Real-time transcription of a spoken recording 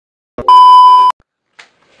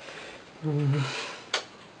Fer,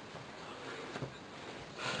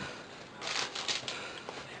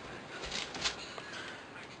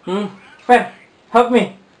 help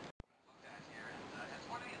me.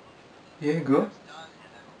 Yeah, go.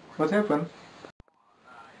 What happened?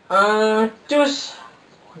 Choose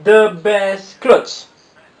the best clothes.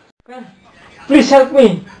 Fer, please help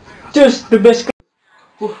me. Choose the best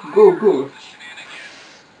clothes. Go.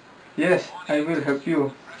 Yes, I will help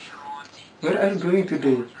you. Where are you going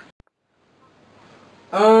today?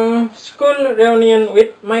 School reunion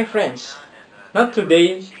with my friends. Not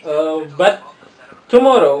today, but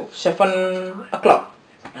tomorrow, 7 o'clock.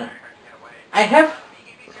 I have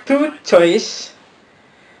two choice.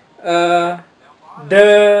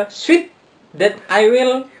 The suit that I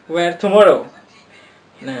will wear tomorrow.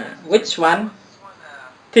 Nah, which one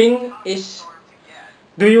do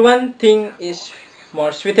you want think is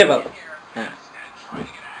more suitable? Nah.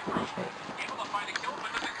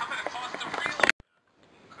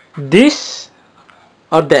 This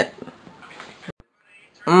or that?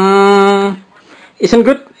 Isn't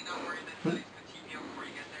good.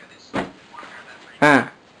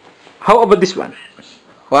 How about this one?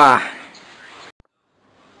 Wah.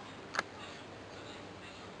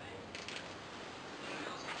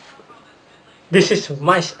 This is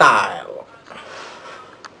my style.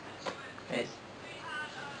 Yes.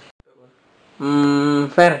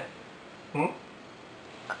 Fair.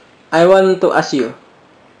 I want to ask you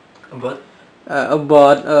about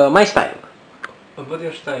my style. About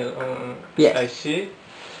your style? Yes. I see.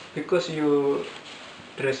 Because you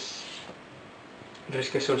dress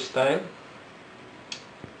casual style.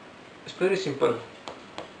 It's very simple.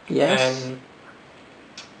 Yes. And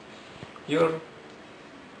you're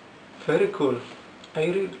very cool.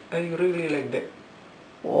 I really like that.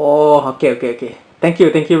 Oh, okay. Thank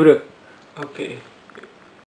you, bro. Okay.